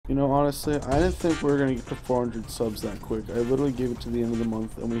You know, honestly, I didn't think we were gonna get to 400 subs that quick. I literally gave it to the end of the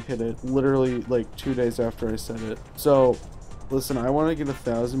month, and we hit it literally like 2 days after I said it. So, listen, I want to get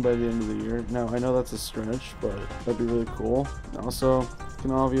 1,000 by the end of the year. Now, I know that's a stretch, but that'd be really cool. Also, you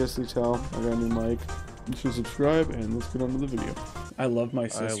can obviously tell I got a new mic. You should subscribe, and let's get on to the video. I love my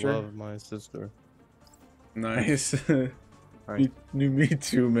sister. I love my sister. Nice. Right. Me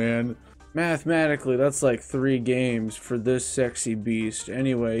too, man. Mathematically, that's like 3 games for this sexy beast.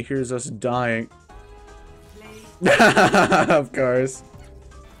 Anyway, here's us dying. Of course.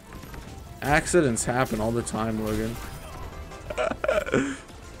 Accidents happen all the time, Logan.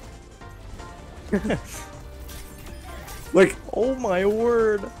 Like, Oh my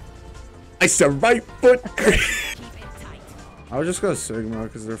word! I said right foot. I would just go Sigma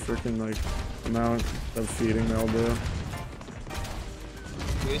because they're freaking like amount of feeding they'll do.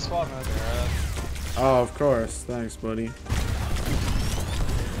 We swap out there. Oh, of course. Thanks, buddy.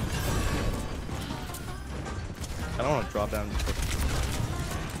 I don't want to drop down.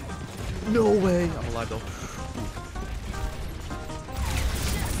 No way! I'm alive though.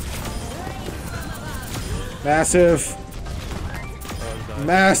 Massive. Oh,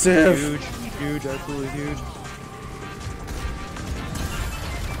 Massive. huge, absolutely huge.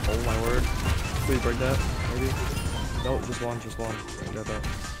 Oh my word! Please break that, maybe. No, just one. I got that.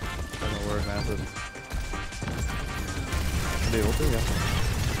 Oh my word, massive. Should be able to, yeah.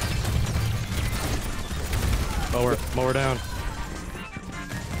 Mower down.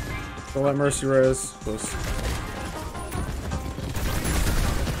 Don't let Mercy res. Close.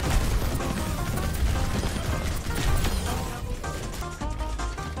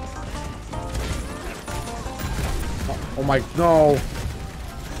 Oh my, no.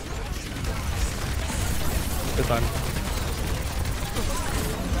 Good time.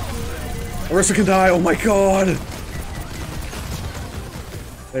 Orisa can die, oh my god.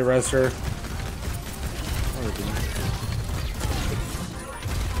 They res her.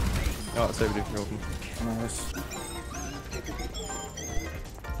 Oh, save it, you're open. Nice.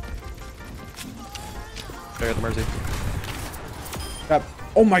 I got the Mercy. That,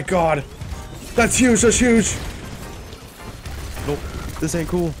 oh my god. That's huge, that's huge. Nope, this ain't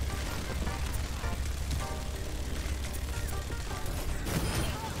cool.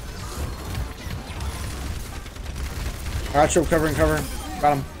 Alright, covering.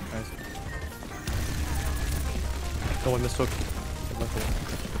 Got him. Nice. No one mistook.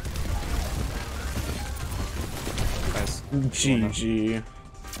 Nice. GG.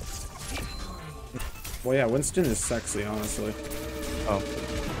 Well, yeah, Winston is sexy, honestly. Oh.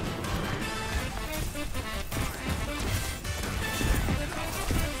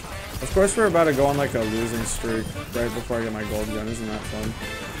 Of course, we're about to go on like a losing streak right before I get my gold gun. Isn't that fun?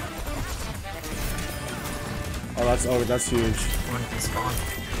 Oh, that's huge. One can spawn.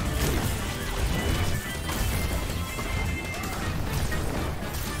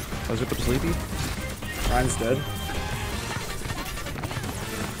 Oh, is it sleepy? Ryan's dead.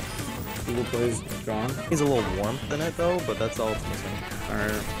 Google Play's gone. He's a little warmth in it though, but that's all it's missing.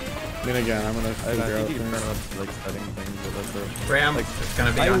 Alright. I mean, again, I'm gonna I figure out think you can turn things. up like setting things, but that's it. Graham, Like, it's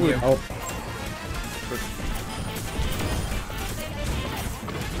gonna be I on would- you. Oh.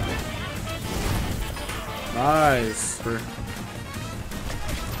 Nice.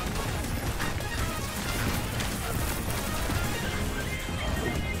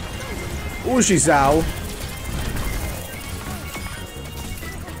 Ushizao.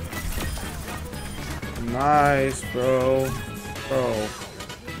 Nice, bro. Bro.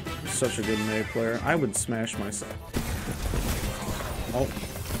 Such a good melee player. I would smash myself. Oh.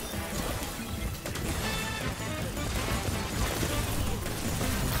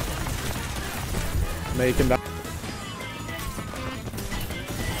 Make him back.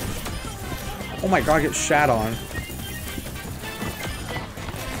 Oh my god, get shat on.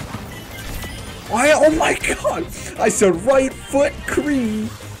 Why? Oh my god! I said right foot cream.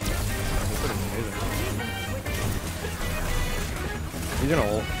 He's gonna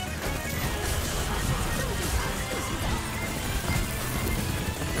ult.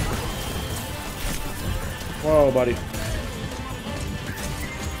 Whoa, buddy.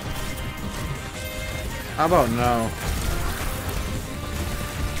 How about no?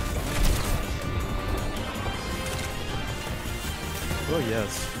 Oh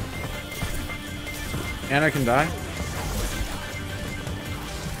yes. Anna can die.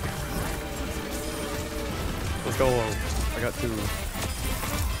 Let's go. I got 2.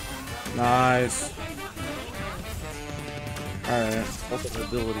 Nice. Alright. Multiple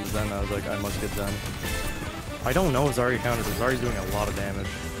abilities then, I was like, I must get Zen. I don't know if Zarya counted, but Zarya's doing a lot of damage.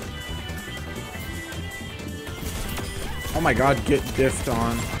 Oh Oh my god, get diffed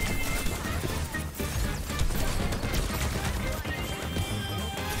on.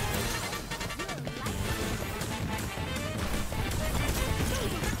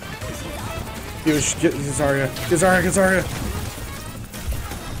 Huge, get Zarya. Get Zarya, get Zarya.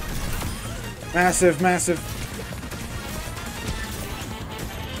 Massive, massive.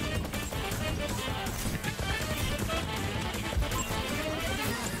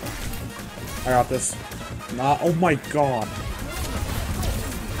 I got this. Nah, oh my god.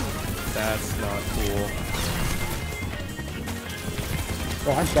 That's not cool.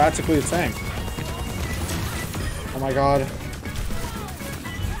 Oh, I'm practically a tank. Oh my god.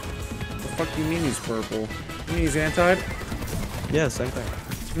 The fuck do you mean he's purple? You mean he's anti? Yeah, same thing.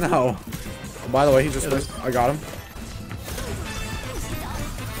 No. Oh, by the way, he just missed. I got him.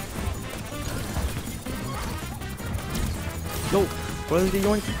 No, where is he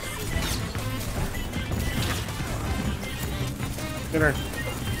going? Get her.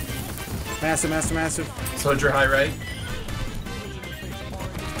 Massive, massive, massive. Soldier high right.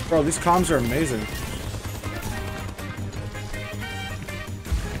 Bro, these comms are amazing.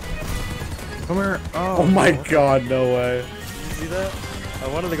 Come here. Oh my god, no way. Did you see that? I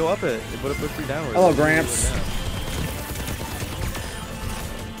wanted to go up it, but it pushed me downwards. Hello, Gramps.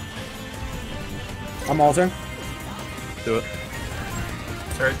 I'm ulting. Do it.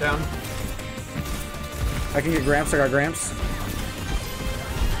 Turret down. I can get Gramps, I got Gramps.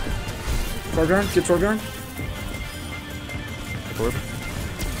 Torgarn, get Torgarn. Orb.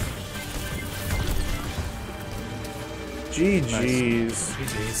 GG's.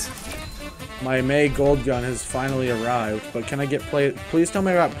 GG's. My May Gold Gun has finally arrived, but can I get play? Please tell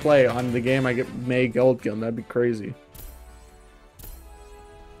me I got play on the game I get May Gold Gun. That'd be crazy.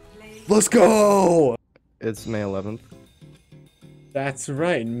 Let's go! It's May 11th. That's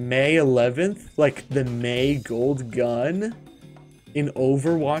right, May 11th? Like the May Gold Gun? In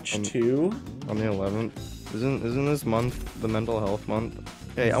Overwatch 2? On the 11th. Isn't this month the mental health month?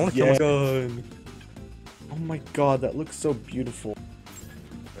 Hey, I want to kill my gun. Oh my god, that looks so beautiful.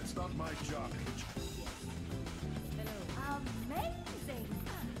 That's not my job. Amazing!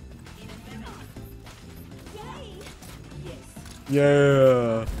 Yay!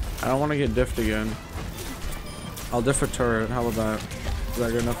 Yeah. I don't want to get diffed again. I'll diff a turret. How about that? Is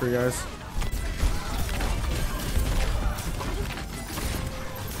that good enough for you guys?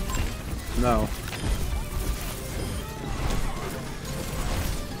 No.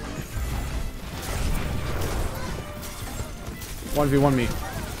 One v one me.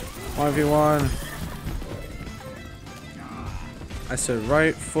 1v1. I said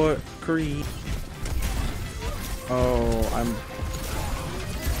right foot creep. Oh, I'm.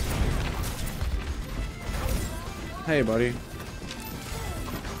 Hey, buddy.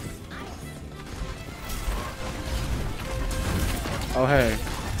 Oh, hey.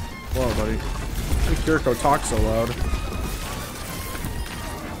 Whoa, buddy. Why did Kiriko talk so loud?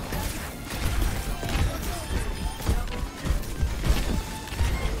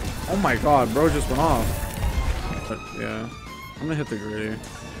 Oh my god, bro just went off. But, yeah. I'm gonna hit the gritty.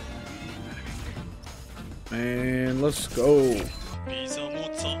 And let's go. Pizza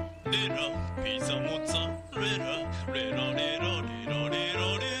mozzarella, pizza mozzarella,